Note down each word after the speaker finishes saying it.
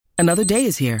Another day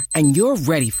is here, and you're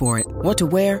ready for it. What to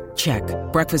wear? Check.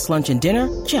 Breakfast, lunch, and dinner?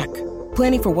 Check.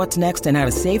 Planning for what's next and how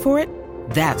to save for it?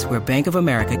 That's where Bank of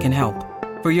America can help.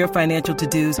 For your financial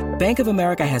to-dos, Bank of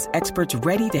America has experts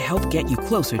ready to help get you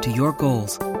closer to your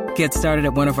goals. Get started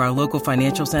at one of our local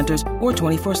financial centers or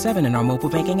 24/7 in our mobile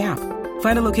banking app.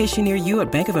 Find a location near you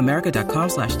at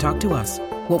bankofamerica.com/talktous.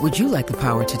 What would you like the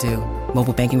power to do?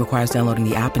 Mobile banking requires downloading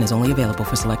the app and is only available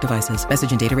for select devices.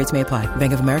 Message and data rates may apply.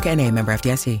 Bank of America N.A., member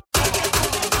FDIC.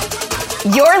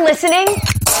 You're listening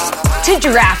to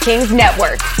DraftKings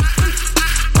Network.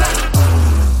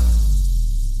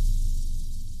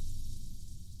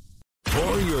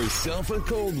 Pour yourself a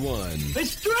cold one.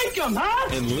 Let's drink them, huh?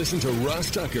 And listen to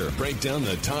Ross Tucker break down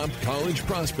the top college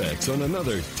prospects on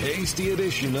another tasty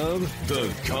edition of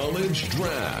The College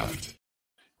Draft.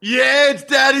 Yeah, it's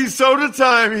Daddy Soda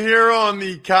time here on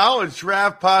the College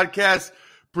Draft Podcast,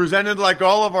 presented like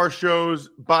all of our shows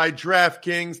by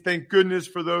DraftKings. Thank goodness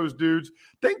for those dudes.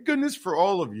 Thank goodness for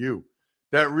all of you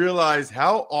that realize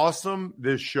how awesome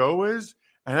this show is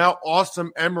and how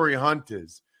awesome Emory Hunt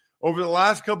is. Over the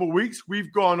last couple of weeks,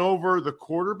 we've gone over the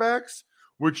quarterbacks,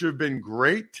 which have been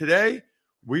great. Today,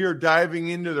 we are diving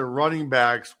into the running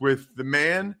backs with the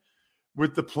man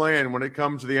with the plan when it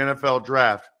comes to the NFL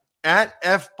draft. At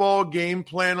FBall Game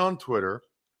Plan on Twitter,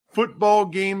 Football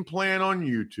Game Plan on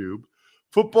YouTube,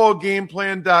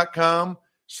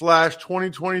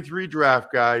 footballgameplan.com/2023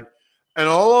 draft guide. And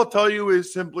all I'll tell you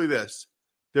is simply this.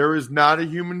 There is not a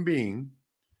human being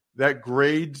that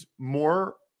grades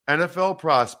more NFL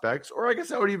prospects, or I guess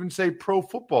I would even say pro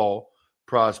football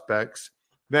prospects,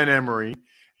 than Emory.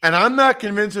 And I'm not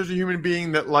convinced there's a human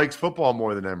being that likes football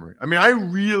more than Emory. I mean, I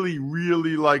really,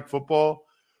 really like football.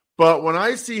 But when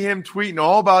I see him tweeting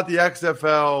all about the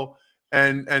XFL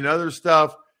and other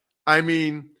stuff, I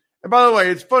mean, and by the way,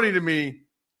 it's funny to me,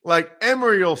 like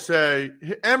Emory will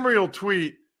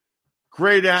tweet,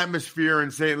 great atmosphere in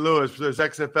St. Louis for this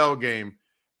XFL game.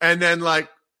 And then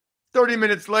like 30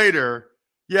 minutes later,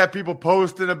 people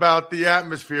posting about the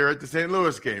atmosphere at the St.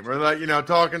 Louis game, or like,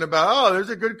 talking about, oh, there's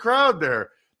a good crowd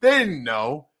there. They didn't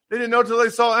know. They didn't know until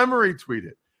they saw Emory tweet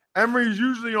it. Emory's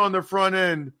usually on the front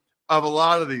end of a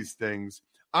lot of these things.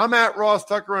 I'm at Ross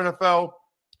Tucker NFL,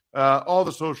 all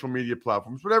the social media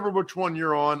platforms, whatever which one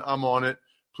you're on, I'm on it.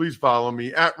 Please follow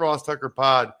me. At Ross Tucker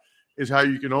Pod is how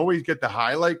you can always get the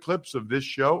highlight clips of this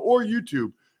show, or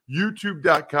YouTube,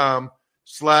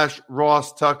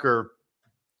 youtube.com/Ross Tucker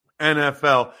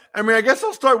NFL. I mean, I guess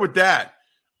I'll start with that.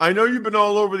 I know you've been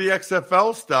all over the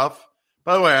XFL stuff.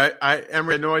 By the way,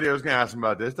 Emory had no idea I was going to ask him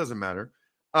about this. Doesn't matter.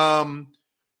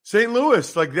 St.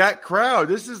 Louis, like that crowd,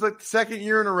 this is like the second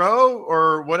year in a row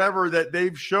or whatever that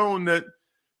they've shown that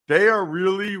they are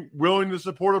really willing to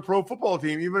support a pro football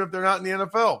team, even if they're not in the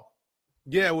NFL.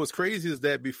 Yeah, what's crazy is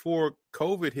that before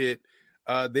COVID hit,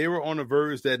 they were on the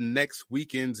verge that next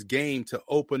weekend's game to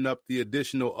open up the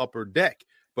additional upper deck.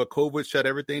 But COVID shut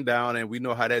everything down, and we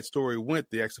know how that story went.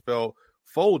 The XFL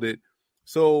folded.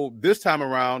 So this time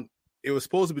around, it was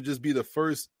supposed to just be the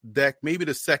first deck, maybe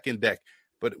the second deck.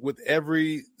 But with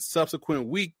every subsequent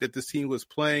week that this team was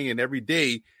playing and every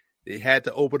day, they had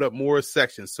to open up more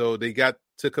sections. So they got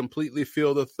to completely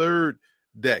fill the third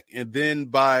deck. And then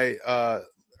by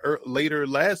later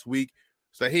last week,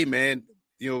 it's like, hey, man,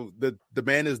 the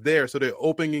demand is there. So they're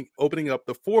opening up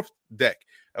the fourth deck,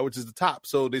 which is the top.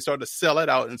 So they started to sell it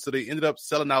out. And so they ended up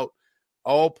selling out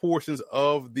all portions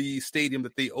of the stadium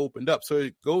that they opened up. So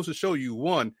it goes to show you,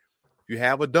 one, if you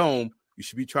have a dome, you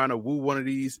should be trying to woo one of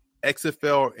these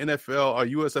XFL or NFL or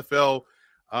USFL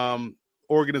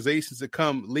organizations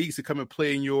leagues to come and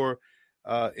play in your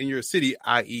city,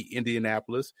 i.e.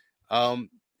 Indianapolis.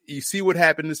 You see what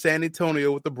happened in San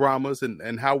Antonio with the Brahmas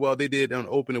and how well they did on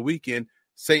opening weekend.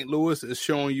 St. Louis is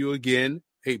showing you again,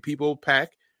 hey, people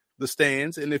pack the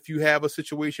stands. And if you have a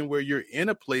situation where you're in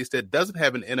a place that doesn't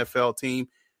have an NFL team,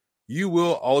 you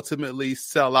will ultimately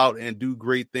sell out and do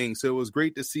great things. So it was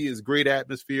great to see his great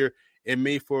atmosphere and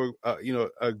made for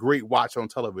a great watch on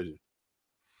television.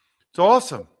 It's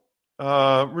awesome.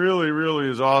 Really, really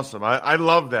is awesome. I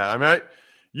love that. I mean,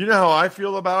 you know how I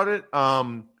feel about it.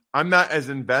 I'm not as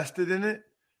invested in it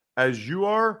as you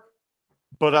are,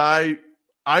 but I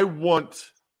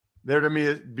want there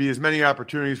to be as many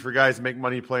opportunities for guys to make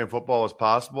money playing football as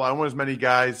possible. I want as many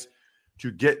guys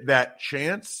to get that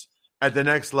chance at the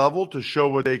next level to show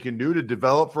what they can do, to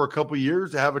develop for a couple of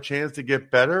years, to have a chance to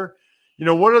get better.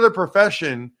 What other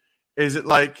profession is it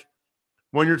like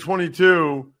when you're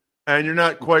 22 and you're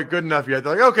not quite good enough yet?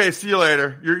 They're like, okay, see you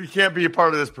later. You can't be a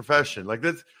part of this profession. Like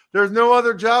there's no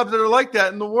other jobs that are like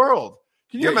that in the world.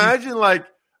 Can you imagine like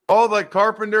all the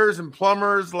carpenters and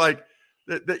plumbers, like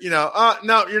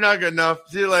no, you're not good enough.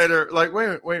 See you later. Like,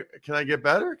 wait, can I get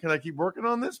better? Can I keep working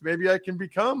on this? Maybe I can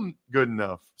become good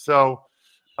enough. So,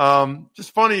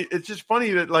 just funny. It's just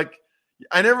funny that, like,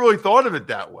 I never really thought of it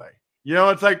that way.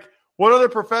 It's like, what other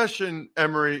profession,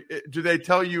 Emory, do they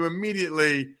tell you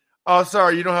immediately, oh,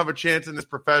 sorry, you don't have a chance in this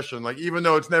profession, like, even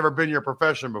though it's never been your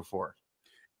profession before?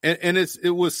 And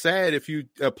it was sad if you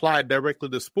apply it directly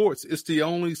to sports. It's the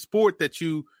only sport that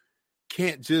you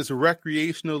can't just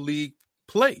recreationally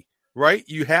play, right?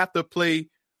 You have to play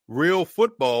real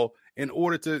football in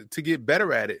order to get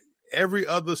better at it. Every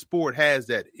other sport has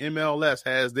that. MLS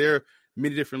has their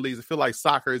many different leagues. I feel like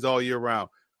soccer is all year round.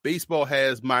 Baseball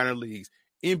has minor leagues.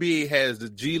 NBA has the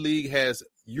G League, has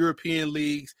European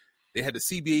leagues. They had the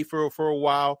CBA for a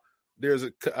while. There's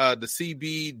the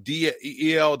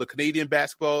CBDEL, the Canadian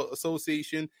Basketball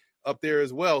Association, up there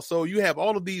as well. So you have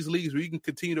all of these leagues where you can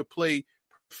continue to play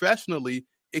professionally,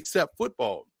 except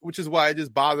football, which is why it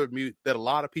just bothered me that a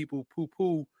lot of people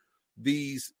poo-poo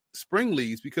these spring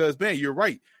leagues because, man, you're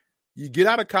right. You get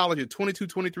out of college at 22,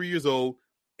 23 years old,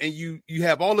 and you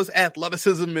have all this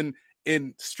athleticism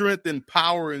and strength and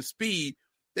power and speed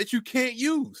that you can't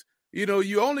use.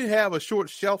 You only have a short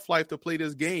shelf life to play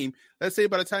this game. Let's say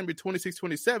by the time you're 26,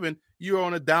 27, you're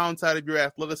on the downside of your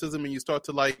athleticism and you start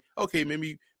to like, okay,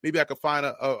 maybe I could find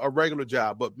a regular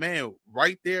job. But, man,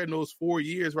 right there in those 4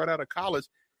 years right out of college,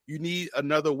 you need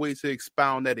another way to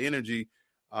expound that energy.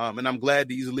 And I'm glad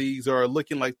these leagues are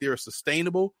looking like they're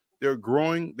sustainable. They're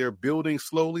growing. They're building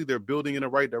slowly. They're building in the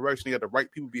right direction. You got the right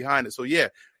people behind it. So, yeah,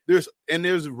 there's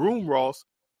room, Ross,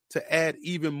 to add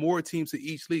even more teams to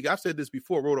each league. I've said this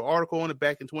before, wrote an article on it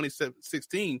back in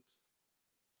 2016.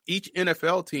 Each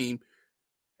NFL team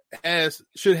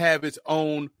should have its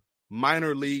own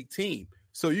minor league team.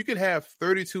 So you could have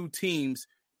 32 teams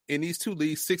in these two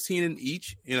leagues, 16 in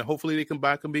each. Hopefully they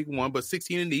combine can be one, but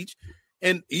 16 in each.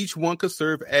 And each one could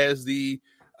serve as the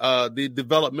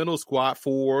developmental squad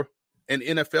for an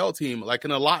NFL team, like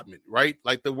an allotment, right?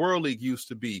 Like the World League used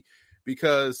to be.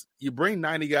 Because you bring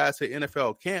 90 guys to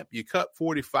NFL camp, you cut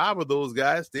 45 of those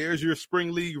guys, there's your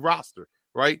spring league roster,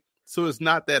 right? So it's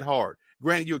not that hard.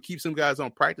 Granted, you'll keep some guys on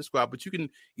practice squad, but you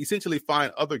can essentially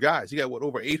find other guys. You got,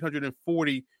 over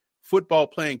 840 football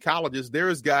playing colleges.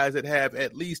 There's guys that have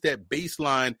at least that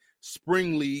baseline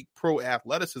spring league pro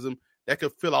athleticism that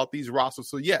could fill out these rosters.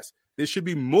 So, yes, there should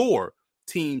be more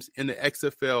teams in the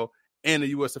XFL and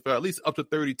the USFL, at least up to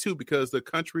 32, because the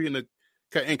country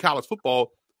and college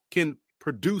football can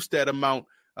produce that amount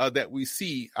that we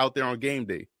see out there on game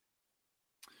day.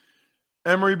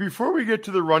 Emory, before we get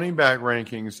to the running back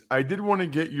rankings, I did want to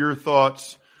get your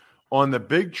thoughts on the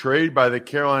big trade by the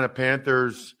Carolina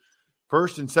Panthers,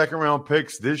 first and second round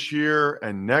picks this year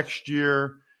and next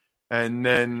year, and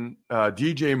then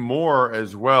DJ Moore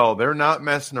as well. They're not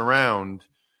messing around.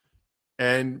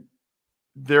 And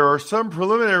there are some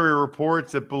preliminary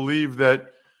reports that believe that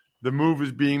the move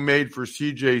is being made for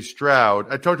C.J.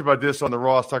 Stroud. I talked about this on the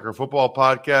Ross Tucker Football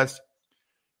Podcast.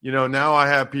 Now I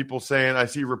have people saying, I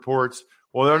see reports,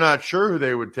 well, they're not sure who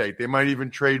they would take. They might even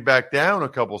trade back down a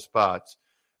couple spots.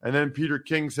 And then Peter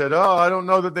King said, I don't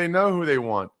know that they know who they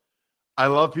want. I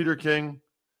love Peter King.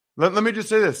 Let me just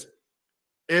say this.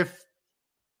 If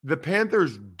the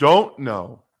Panthers don't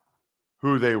know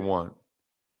who they want,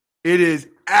 it is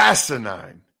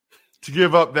asinine to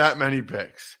give up that many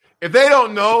picks. If they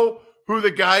don't know who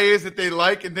the guy is that they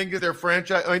like and think is their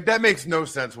franchise, that makes no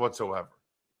sense whatsoever.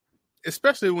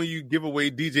 Especially when you give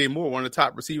away DJ Moore, one of the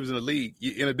top receivers in the league,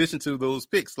 in addition to those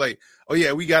picks. Like, oh,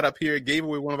 yeah, we got up here, gave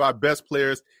away one of our best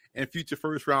players and future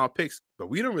first-round picks, but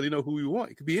we don't really know who we want.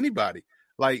 It could be anybody.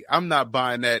 Like, I'm not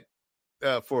buying that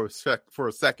for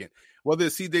a second. Whether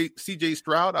it's CJ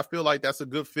Stroud, I feel like that's a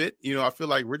good fit. I feel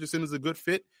like Richardson is a good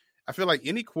fit. I feel like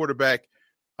any quarterback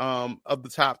of the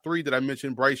top three that I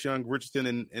mentioned, Bryce Young,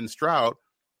 Richardson, and Stroud,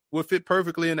 would fit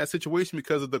perfectly in that situation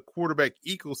because of the quarterback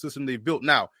ecosystem they've built.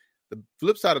 Now, the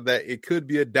flip side of that, it could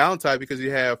be a downside because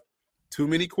you have too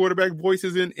many quarterback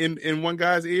voices in one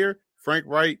guy's ear. Frank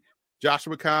Wright,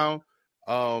 Joshua McCown.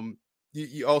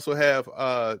 You also have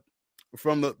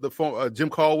from the Jim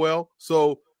Caldwell.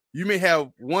 So you may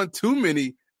have one too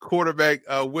many quarterback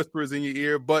whispers in your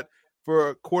ear, but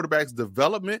for quarterback's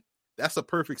development, that's a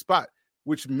perfect spot,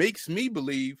 which makes me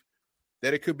believe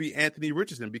that it could be Anthony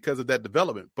Richardson because of that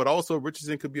development. But also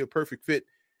Richardson could be a perfect fit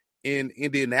in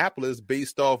Indianapolis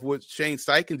based off what Shane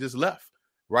Steichen just left,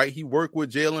 right? He worked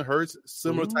with Jalen Hurts,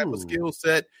 similar type of skill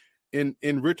set in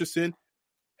Richardson,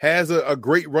 has a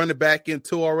great running back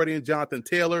into already in Jonathan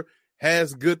Taylor,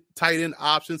 has good tight end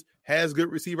options, has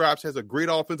good receiver options, has a great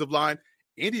offensive line.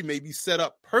 Indy may be set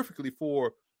up perfectly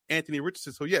for Anthony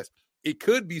Richardson. So, yes, it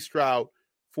could be Stroud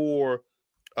for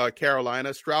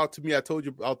Carolina. Stroud, to me, I told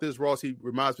you about this, Ross. He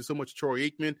reminds me so much of Troy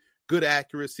Aikman. Good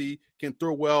accuracy, can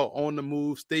throw well on the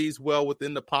move, stays well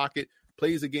within the pocket,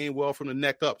 plays the game well from the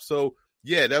neck up. So,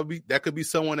 yeah, that could be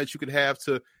someone that you could have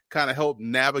to kind of help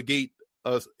navigate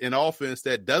an offense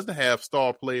that doesn't have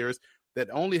star players, that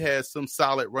only has some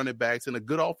solid running backs and a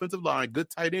good offensive line, good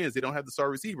tight ends. They don't have the star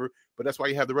receiver, but that's why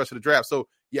you have the rest of the draft. So,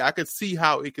 yeah, I could see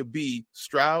how it could be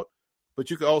Stroud, but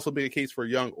you could also make a case for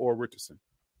Young or Richardson.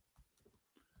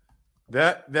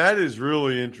 That is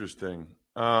really interesting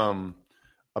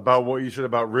about what you said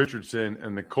about Richardson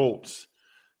and the Colts.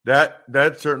 That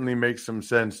certainly makes some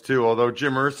sense too. Although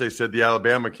Jim Irsay said the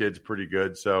Alabama kid's pretty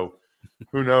good, so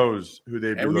who knows who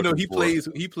they'd be looking for. And we know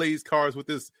he plays cards with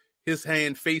his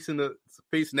hand facing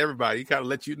everybody. He kind of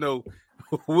lets you know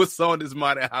what's on his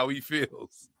mind and how he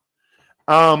feels.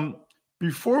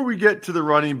 Before we get to the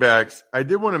running backs, I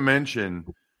did want to mention,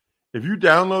 if you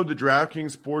download the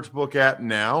DraftKings Sportsbook app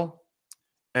now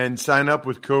and sign up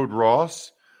with code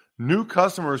Ross, new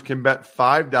customers can bet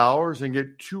 $5 and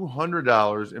get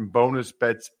 $200 in bonus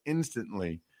bets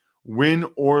instantly, win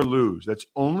or lose. That's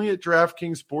only at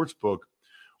DraftKings Sportsbook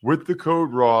with the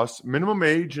code Ross. Minimum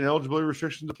age and eligibility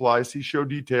restrictions apply. See show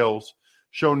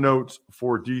notes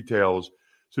for details.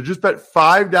 So just bet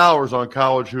 $5 on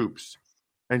college hoops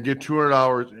and get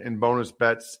 $200 in bonus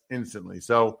bets instantly.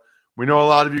 So we know a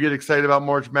lot of you get excited about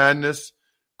March Madness.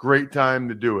 Great time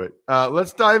to do it.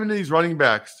 Let's dive into these running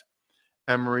backs,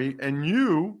 Emery. And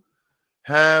you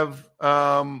have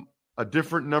a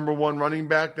different number one running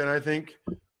back than I think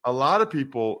a lot of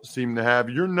people seem to have.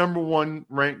 Your number one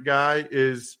ranked guy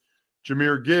is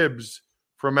Jahmyr Gibbs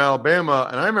from Alabama.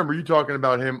 And I remember you talking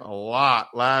about him a lot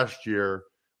last year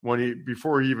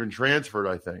before he even transferred,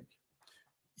 I think.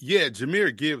 Yeah,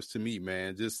 Jahmyr Gibbs to me,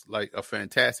 man, just like a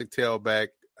fantastic tailback.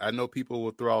 I know people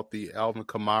will throw out the Alvin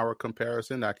Kamara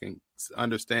comparison. I can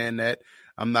understand that.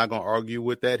 I'm not going to argue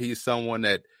with that. He's someone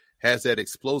that has that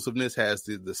explosiveness, has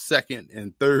the second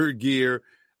and third gear.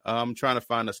 I'm trying to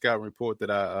find a scouting report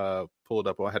that I pulled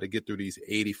up. I had to get through these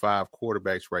 85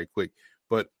 quarterbacks right quick.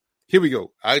 But here we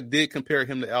go. I did compare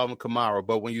him to Alvin Kamara.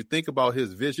 But when you think about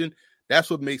his vision, that's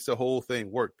what makes the whole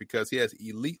thing work, because he has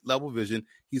elite level vision.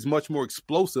 He's much more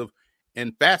explosive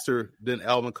and faster than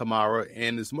Alvin Kamara,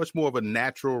 and is much more of a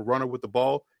natural runner with the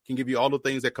ball. Can give you all the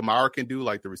things that Kamara can do,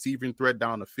 like the receiving threat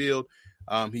down the field.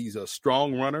 He's a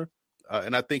strong runner,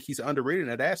 and I think he's underrated in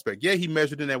that aspect. Yeah, he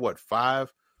measured in at 5'9"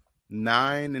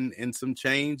 and some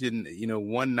change, and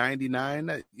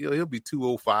 199. He'll be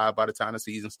 205 by the time the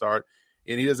season starts,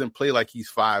 and he doesn't play like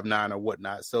he's 5'9" or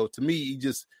whatnot. So to me,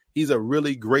 he's a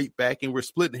really great back, and we're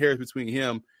splitting hairs between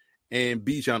him and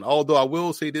Bijan. Although I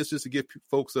will say this, just to give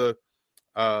folks a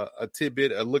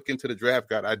tidbit, a look into the draft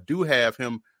guide, I do have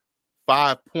him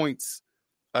 5 points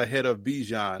ahead of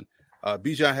Bijan.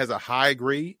 Bijan has a high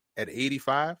grade at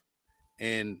 85,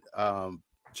 and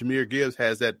Jahmyr Gibbs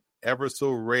has that ever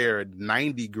so rare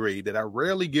 90 grade that I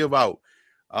rarely give out.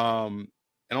 And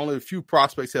only a few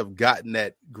prospects have gotten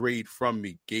that grade from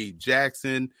me. Gabe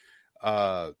Jackson,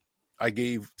 I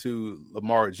gave to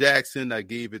Lamar Jackson. I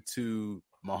gave it to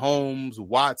Mahomes,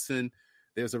 Watson.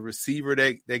 There's a receiver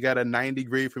that got a 90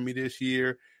 grade for me this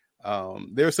year.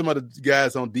 There's some other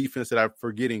guys on defense that I'm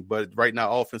forgetting, but right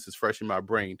now offense is fresh in my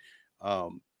brain.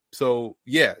 So,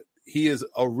 yeah, he is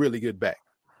a really good back.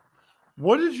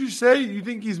 What did you say? You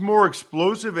think he's more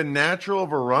explosive and natural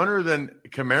of a runner than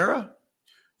Kamara?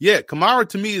 Yeah, Kamara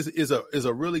to me is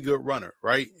a really good runner,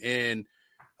 right? And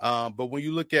but when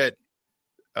you look at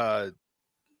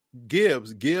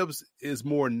Gibbs is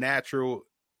more natural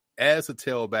as a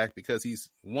tailback, because he's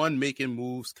making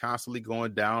moves, constantly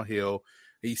going downhill.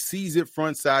 He sees it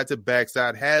front side to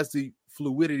backside, has the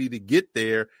fluidity to get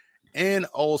there, and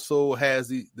also has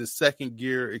the second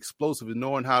gear explosive and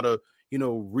knowing how to,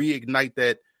 reignite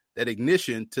that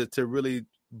ignition to really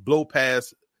blow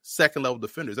past second level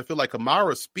defenders. I feel like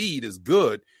Kamara's speed is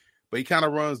good, but he kind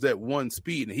of runs that one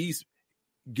speed, and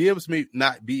Gibbs may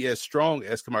not be as strong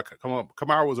as Kamara.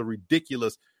 Kamara was a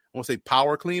ridiculous, I want to say,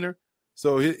 power cleaner.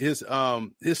 So his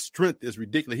strength is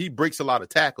ridiculous. He breaks a lot of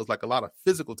tackles, like a lot of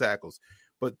physical tackles.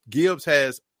 But Gibbs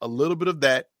has a little bit of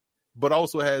that, but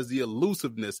also has the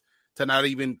elusiveness to not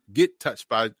even get touched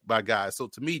by guys. So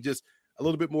to me, just a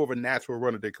little bit more of a natural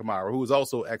runner than Kamara, who is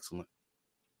also excellent.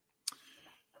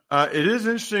 It is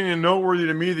interesting and noteworthy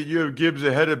to me that you have Gibbs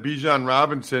ahead of Bijan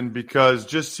Robinson, because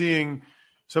just seeing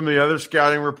some of the other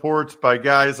scouting reports by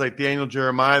guys like Daniel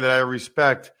Jeremiah that I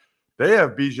respect, they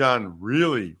have Bijan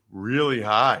really, really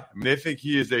high. I mean, they think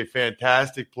he is a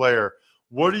fantastic player.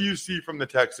 What do you see from the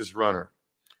Texas runner?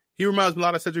 He reminds me a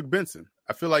lot of Cedric Benson.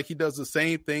 I feel like he does the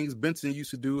same things Benson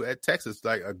used to do at Texas,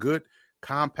 like a good,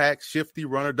 compact, shifty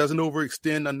runner, doesn't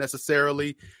overextend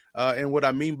unnecessarily. And what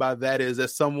I mean by that is that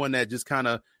someone that just kind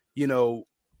of,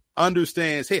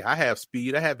 understands, hey, I have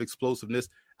speed, I have explosiveness.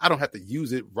 I don't have to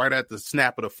use it right at the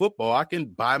snap of the football. I can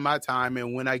buy my time,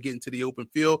 and when I get into the open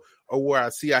field or where I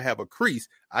see I have a crease,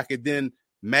 I could then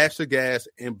mash the gas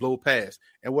and blow past.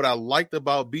 And what I liked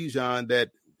about Bijan that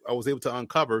I was able to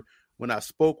uncover when I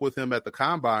spoke with him at the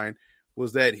Combine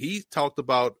was that he talked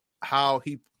about how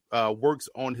he works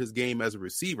on his game as a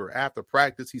receiver. After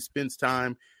practice, he spends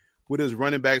time with his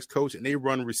running backs coach, and they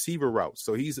run receiver routes.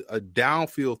 So he's a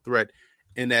downfield threat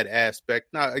in that aspect.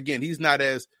 Now, again, he's not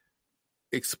as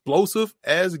explosive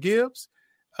as Gibbs,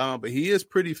 but he is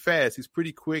pretty fast. He's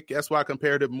pretty quick. That's why I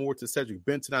compared him more to Cedric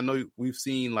Benson. I know we've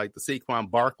seen like the Saquon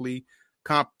Barkley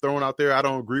comp thrown out there. I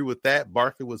don't agree with that.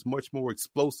 Barkley was much more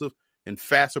explosive and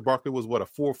faster. Barkley was a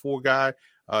 4.4 guy,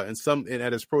 and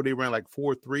at his pro they ran like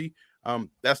 4.3.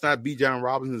 That's not Bijan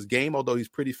Robinson's game, although he's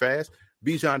pretty fast.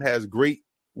 Bijan has great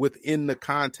within the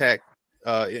contact,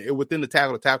 within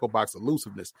the tackle box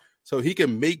elusiveness. So he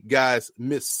can make guys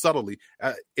miss subtly.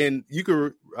 And you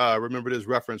can remember this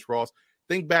reference, Ross.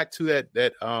 Think back to that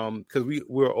because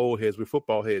we're old heads, we're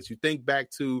football heads. You think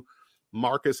back to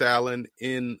Marcus Allen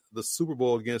in the Super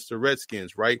Bowl against the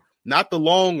Redskins, right? Not the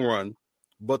long run,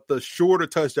 but the shorter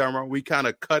touchdown run. We kind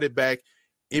of cut it back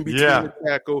in between the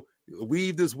tackle,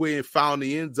 weaved his way and found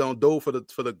the end zone, dove for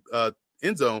the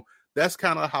end zone. That's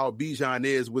kind of how Bijan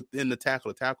is within the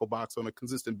tackle box on a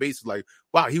consistent basis. Like,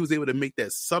 wow, he was able to make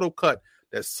that subtle cut,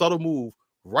 that subtle move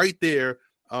right there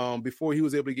before he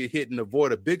was able to get hit and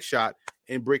avoid a big shot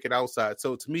and break it outside.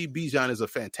 So to me, Bijan is a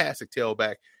fantastic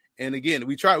tailback. And again,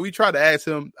 we tried to ask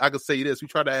him. I could say this: we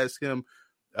tried to ask him.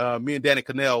 Me and Danny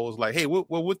Cannell was like, "Hey,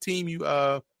 what team you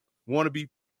want to be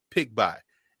picked by?"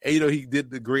 And he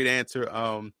did the great answer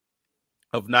of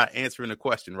not answering the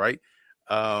question, right?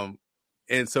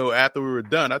 And so after we were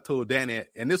done, I told Danny,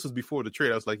 and this was before the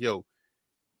trade, I was like, "Yo,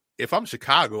 if I'm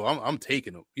Chicago, I'm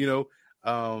taking him,"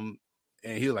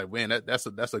 And he was like, "Man,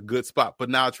 that's a good spot." But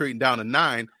now trading down to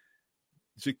 9,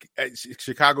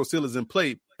 Chicago still is in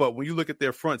play. But when you look at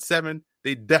their front 7,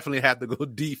 they definitely have to go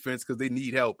defense because they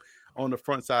need help on the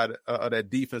front side of that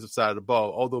defensive side of the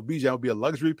ball. Although Bijan will be a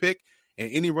luxury pick, and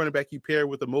any running back you pair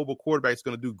with a mobile quarterback is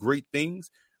going to do great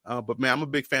things. But man, I'm a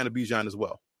big fan of Bijan as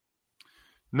well.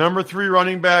 Number 3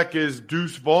 running back is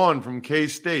Deuce Vaughn from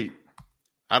K-State.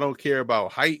 I don't care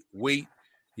about height, weight,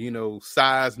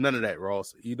 size, none of that,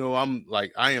 Ross.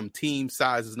 I am team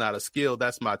size is not a skill.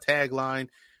 That's my tagline.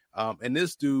 And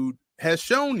this dude has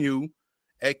shown you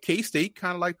at K-State,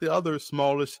 kind of like the other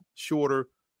smallest, shorter,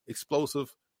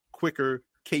 explosive, quicker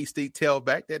K-State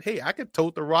tailback, that, hey, I could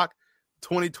tote the rock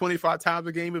 20, 25 times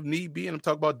a game if need be. And I'm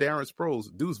talking about Darren Sproles.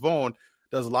 Deuce Vaughn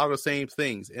does a lot of the same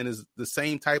things and is the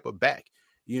same type of back.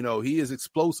 He is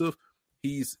explosive.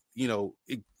 He's,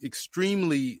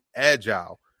 extremely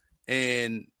agile.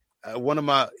 And one of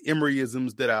my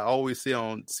Emeryisms that I always say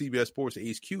on CBS Sports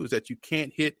HQ is that you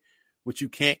can't hit what you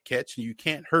can't catch, and you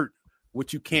can't hurt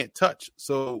what you can't touch.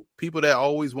 So people that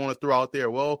always want to throw out there,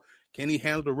 well, can he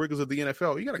handle the rigors of the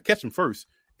NFL? You got to catch him first,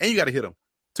 and you got to hit him.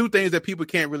 2 things that people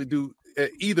can't really do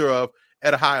either of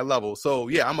at a higher level. So,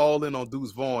 yeah, I'm all in on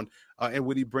Deuce Vaughn and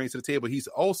what he brings to the table. He's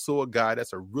also a guy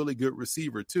that's a really good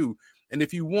receiver, too. And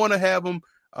if you want to have him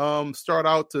start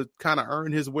out to kind of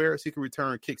earn his wares, he can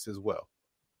return kicks as well.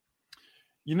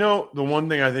 The one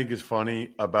thing I think is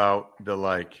funny about the,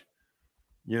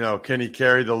 can he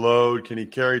carry the load? Can he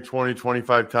carry 20,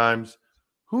 25 times?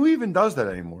 Who even does that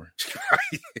anymore?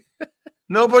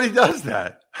 Nobody does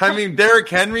that. I mean, Derrick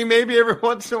Henry maybe every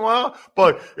once in a while,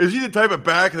 but is he the type of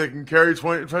back that can carry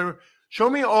 20? Show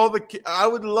me all I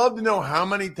would love to know how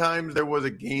many times there was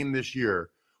a game this year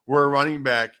where a running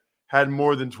back had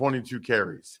more than 22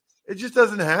 carries. It just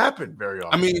doesn't happen very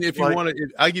often. I mean, if you want to,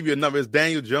 I'll give you a number. It's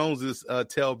Daniel Jones's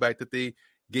tailback that they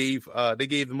gave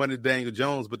the money to Daniel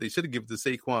Jones, but they should have given it to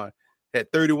Saquon. Had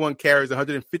 31 carries,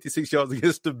 156 yards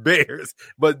against the Bears.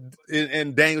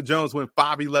 And Daniel Jones went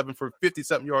 5-11 for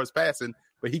 50-something yards passing,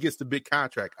 but he gets the big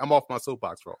contract. I'm off my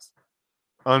soapbox, Ross.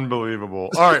 Unbelievable.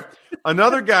 All right.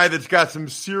 Another guy that's got some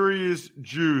serious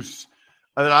juice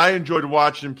that I enjoyed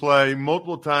watching play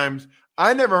multiple times.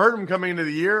 I never heard him coming into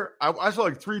the year. I saw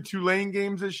like 3 Tulane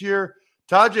games this year.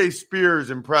 Tajay Spears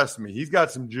impressed me. He's got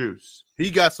some juice.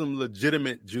 He got some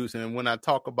legitimate juice. And when I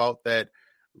talk about that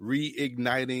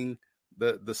reigniting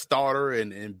the starter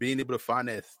and being able to find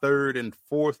that 3rd and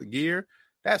 4th gear,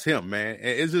 that's him, man. And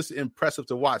it's just impressive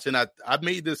to watch. And I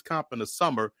made this comp in the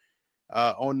summer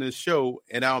on this show,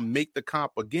 and I'll make the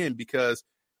comp again because,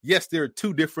 yes, there are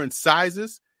 2 different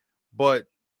sizes, but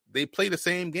they play the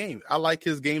same game. I like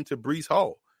his game to Breece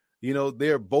Hall. You know,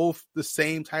 they're both the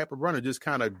same type of runner, just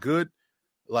kind of good,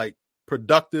 like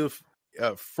productive,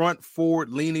 front forward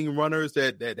leaning runners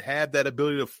that have that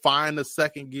ability to find the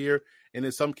second gear. And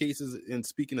in some cases, and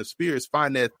speaking of Spears,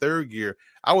 find that third gear.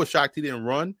 I was shocked he didn't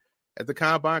run at the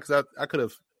combine,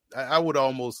 because I would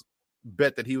almost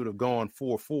bet that he would have gone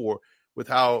 4.4 with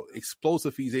how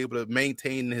explosive he's able to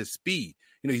maintain his speed.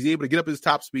 You know, he's able to get up his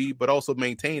top speed, but also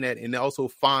maintain that and also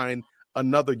find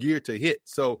another gear to hit.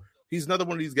 So he's another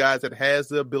one of these guys that has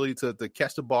the ability to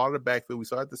catch the ball in the backfield. We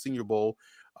saw at the Senior Bowl,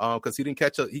 because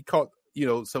he caught, you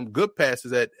know, some good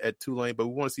passes at Tulane, but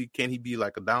we want to see, can he be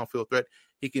like a downfield threat?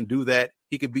 He can do that.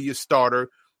 He can be your starter.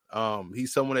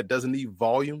 He's someone that doesn't need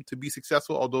volume to be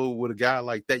successful, although with a guy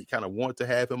like that, you kind of want to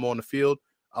have him on the field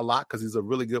a lot because he's a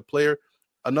really good player.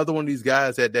 Another one of these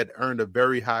guys that earned a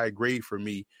very high grade for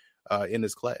me in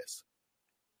this class.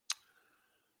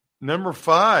 Number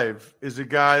 5 is a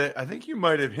guy that I think you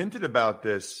might have hinted about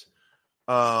this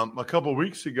a couple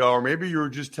weeks ago, or maybe you were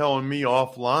just telling me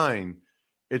offline.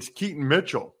 It's Keaton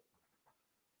Mitchell.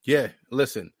 Yeah,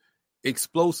 listen,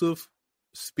 explosive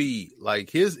speed. Like,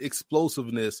 his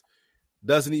explosiveness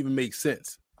doesn't even make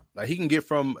sense. Like, he can get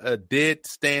from a dead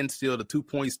standstill to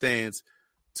 2-point stance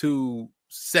to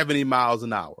 70 miles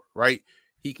an hour, right?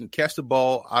 He can catch the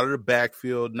ball out of the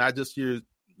backfield, not just your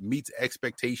meets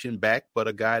expectation back, but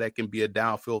a guy that can be a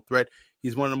downfield threat.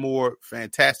 He's one of the more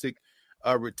fantastic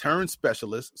return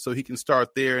specialists, so he can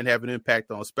start there and have an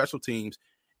impact on special teams.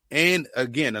 And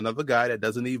again, another guy that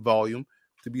doesn't need volume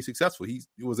to be successful. He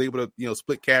was able to, you know,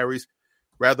 split carries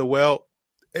rather well.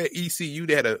 At ECU,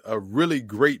 they had a really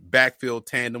great backfield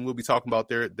tandem. We'll be talking about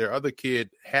their other kid,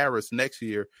 Harris, next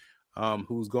year,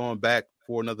 who's going back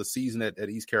for another season at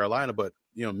East Carolina. But,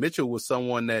 you know, Mitchell was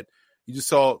someone that you just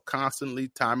saw constantly,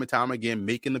 time and time again,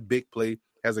 making the big play,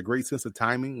 has a great sense of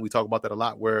timing. We talk about that a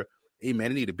lot where, hey,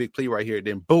 man, I need a big play right here.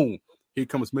 Then, boom, here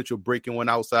comes Mitchell breaking one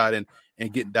outside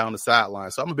and getting down the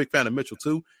sideline. So I'm a big fan of Mitchell,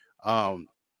 too. One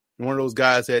of those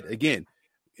guys that, again,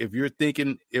 if you're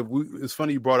thinking, it's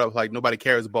funny you brought up, like, nobody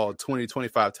carries the ball 20,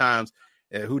 25 times.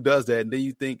 Who does that? And then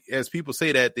you think, as people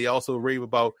say that, they also rave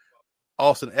about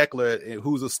Austin Eckler,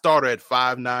 who's a starter at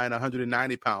 5'9",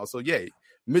 190 pounds. So, yeah,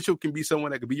 Mitchell can be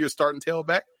someone that could be your starting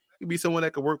tailback. He can be someone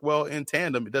that could work well in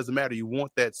tandem. It doesn't matter. You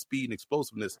want that speed and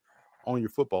explosiveness on your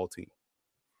football team.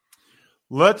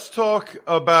 Let's talk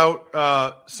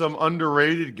about some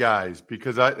underrated guys,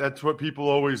 because that's what people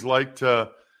always like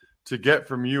to get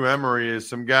from you, Emory, is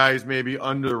some guys maybe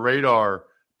under the radar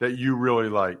that you really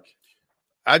like.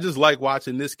 I just like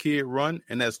watching this kid run,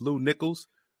 and that's Lew Nichols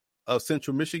of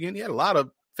Central Michigan. He had a lot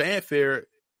of fanfare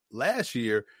last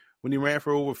year when he ran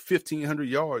for over 1,500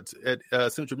 yards at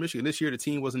Central Michigan. This year, the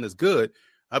team wasn't as good.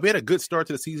 We had a good start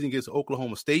to the season against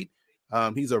Oklahoma State.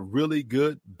 He's a really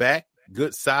good back,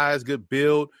 good size, good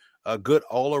build, a good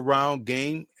all-around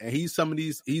game. And he's one of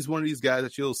these guys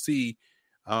that you'll see,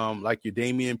 like your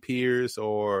Dameon Pierce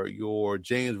or your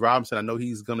James Robinson. I know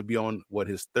he's going to be on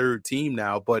his third team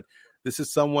now, but this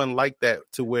is someone like that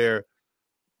to where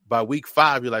by week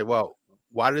 5, you're like, well,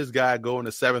 why did this guy go in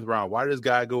the 7th round? Why did this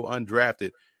guy go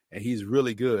undrafted? And he's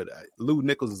really good. Lew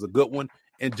Nichols is a good one.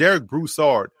 And Jarek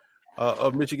Broussard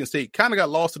of Michigan State kind of got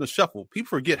lost in the shuffle. People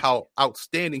forget how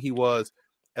outstanding he was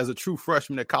as a true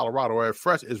freshman at Colorado, or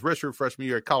his redshirt freshman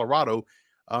year at Colorado,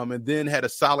 and then had a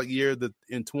solid year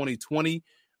in 2020,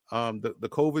 the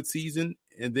COVID season,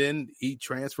 and then he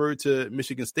transferred to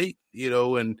Michigan State,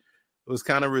 and it was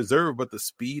kind of reserved, but the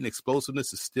speed and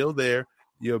explosiveness is still there.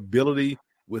 Your ability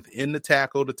within the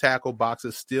tackle box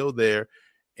is still there.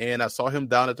 And I saw him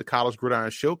down at the College Gridiron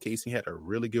Showcase. He had a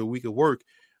really good week of work.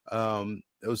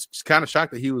 It was kind of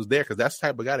shocked that he was there, because that's the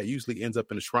type of guy that usually ends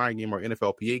up in a Shrine game or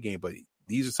NFLPA game. But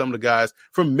these are some of the guys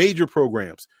from major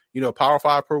programs, a Power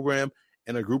 5 program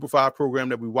and a Group of 5 program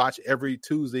that we watch every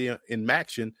Tuesday in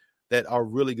Maction that are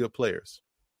really good players.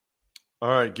 All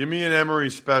right, give me an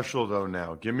Emory special, though,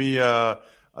 now. Give me a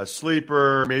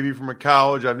sleeper, maybe from a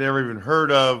college I've never even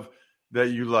heard of, that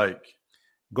you like.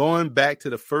 Going back to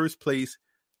the first place,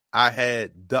 I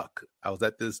had Duck. I was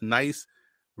at this nice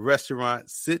restaurant,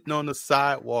 sitting on the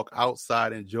sidewalk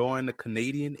outside, enjoying the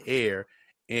Canadian air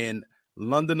in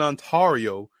London,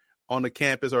 Ontario, on the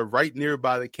campus, or right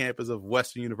nearby the campus of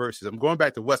Western University. I'm going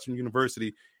back to Western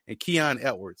University, and Keon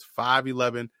Edwards,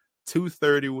 5'11",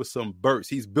 230 with some bursts.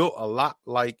 He's built a lot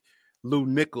like Lew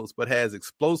Nichols, but has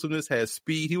explosiveness, has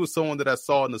speed. He was someone that I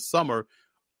saw in the summer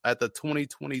at the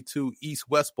 2022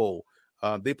 East-West Bowl.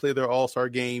 They played their all-star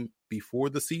game before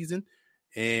the season.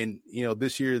 And,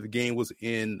 this year the game was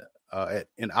in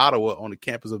Ottawa on the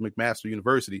campus of McMaster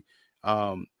University.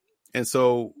 And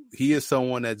so he is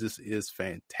someone that just is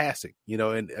fantastic,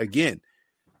 and again,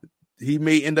 he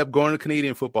may end up going to the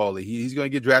Canadian Football League. He's going to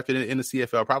get drafted in the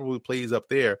CFL, probably plays up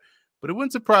there, but it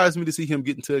wouldn't surprise me to see him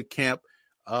get into a camp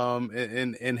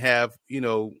and have,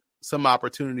 some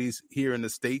opportunities here in the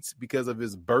States because of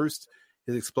his burst,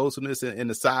 his explosiveness, and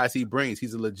the size he brings.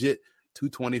 He's a legit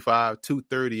 225,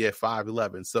 230 at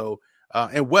 5'11". So,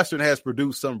 and Western has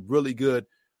produced some really good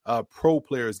pro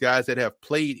players, guys that have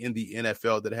played in the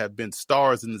NFL, that have been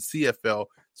stars in the CFL.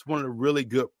 It's one of the really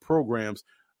good programs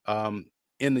in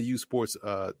the youth sports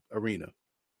arena.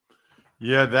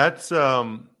 Yeah, that's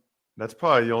probably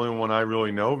the only one I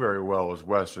really know very well is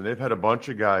Western. They've had a bunch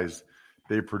of guys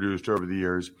they produced over the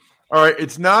years. All right,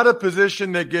 it's not a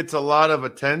position that gets a lot of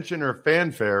attention or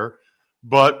fanfare,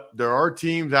 but there are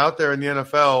teams out there in the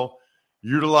NFL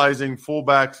utilizing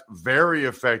fullbacks very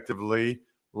effectively,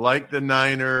 like the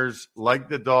Niners, like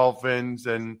the Dolphins,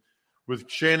 and with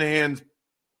Shanahan's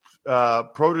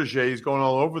proteges going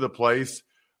all over the place,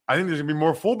 I think there's going to be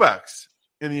more fullbacks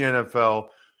in the NFL.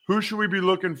 Who should we be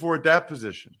looking for at that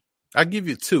position? I'll give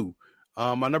you two.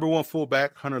 My number one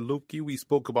fullback, Hunter Luepke. We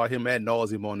spoke about him ad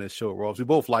nauseum on this show, Ross. We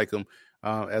both like him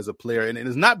as a player. And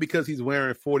it's not because he's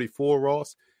wearing 44,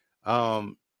 Ross.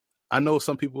 I know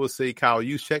some people will say Kyle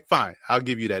Juszczyk. Fine, I'll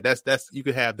give you that. That's you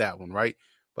can have that one, right?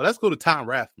 But let's go to Tom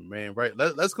Rathman, man, right?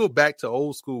 Let's go back to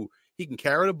old school. He can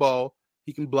carry the ball.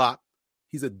 He can block.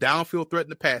 He's a downfield threat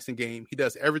in the passing game. He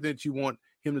does everything that you want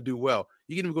him to do well.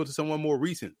 You can even go to someone more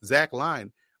recent, Zach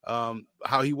Line,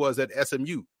 how he was at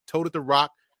SMU. Toted the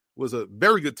rock, was a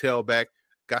very good tailback,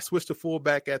 got switched to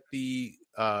fullback at the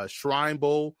Shrine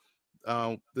Bowl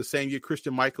the same year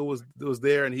Christian Michael was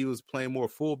there, and he was playing more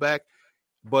fullback.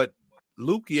 But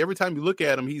Luepke, every time you look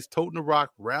at him, he's toting the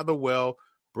rock rather well,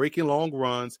 breaking long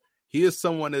runs. He is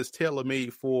someone that's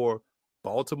tailor-made for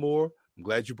Baltimore. I'm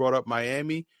glad you brought up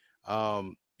Miami.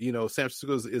 San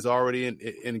Francisco is already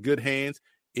in good hands.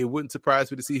 It wouldn't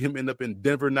surprise me to see him end up in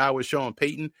Denver now with Sean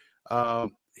Payton.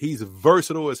 He's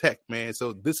versatile as heck, man.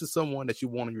 So this is someone that you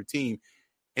want on your team.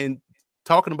 And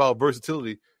talking about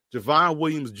versatility, Javon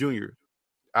Williams Jr.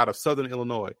 out of Southern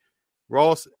Illinois.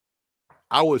 Ross,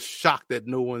 I was shocked that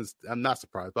I'm not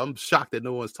surprised, but I'm shocked that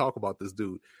no one's talking about this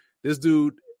dude. This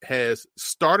dude has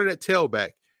started at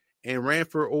tailback and ran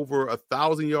for over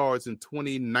 1,000 yards in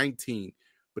 2019.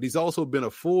 But he's also been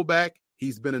a fullback.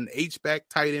 He's been an H-back,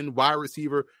 tight end, wide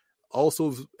receiver.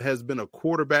 Also has been a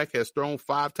quarterback, has thrown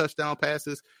 5 touchdown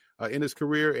passes in his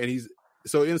career. And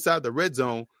so inside the red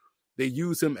zone, they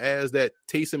use him as that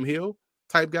Taysom Hill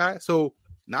type guy. So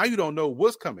now you don't know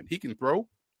what's coming. He can throw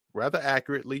rather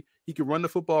accurately. He can run the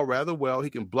football rather well. He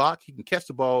can block. He can catch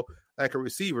the ball like a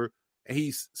receiver. And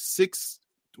he's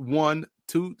 6'1",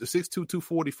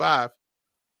 245.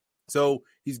 So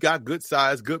he's got good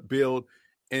size, good build,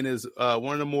 and is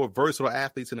one of the more versatile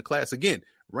athletes in the class. Again,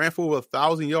 ran for over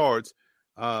 1,000 yards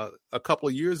a couple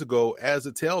of years ago as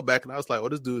a tailback, and I was like, oh,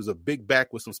 this dude is a big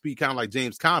back with some speed, kind of like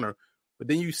James Conner. But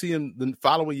then you see him the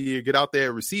following year get out there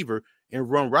at receiver and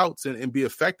run routes and be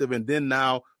effective. And then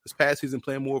now this past season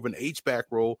playing more of an H-back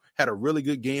role, had a really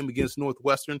good game against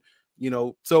Northwestern.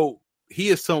 So he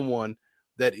is someone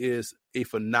that is a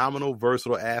phenomenal,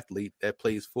 versatile athlete that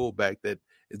plays fullback that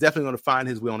is definitely going to find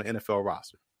his way on the NFL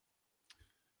roster.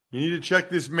 You need to check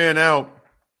this man out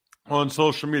on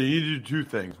social media. You need to do 2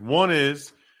 things. One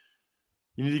is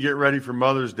you need to get ready for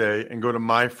Mother's Day and go to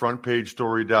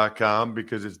myfrontpagestory.com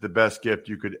because it's the best gift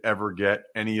you could ever get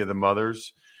any of the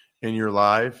mothers in your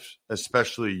lives,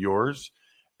 especially yours.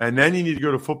 And then you need to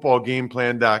go to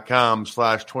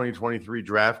footballgameplan.com/2023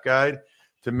 draft guide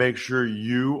to make sure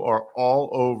you are all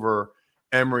over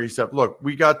Emory stuff. Look,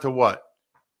 we got to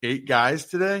 8 guys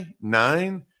today?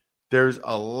 9? There's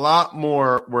a lot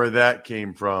more where that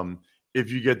came from if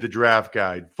you get the draft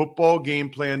guide.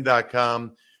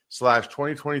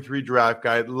 Footballgameplan.com/2023 draft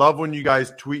guide. Love when you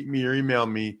guys tweet me or email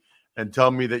me and tell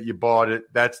me that you bought it.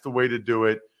 That's the way to do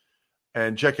it.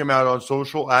 And check him out on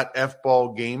social at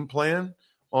FBallGamePlan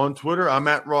on Twitter. I'm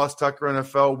at Ross Tucker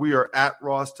NFL. We are at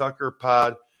Ross Tucker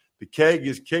Pod. The keg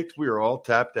is kicked. We are all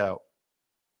tapped out.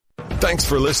 Thanks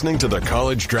for listening to the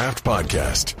College Draft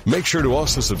Podcast. Make sure to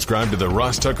also subscribe to the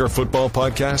Ross Tucker Football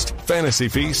Podcast, Fantasy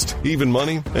Feast, Even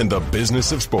Money, and The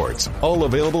Business of Sports. All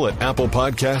available at Apple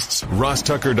Podcasts,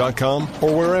 rosstucker.com,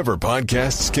 or wherever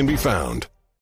podcasts can be found.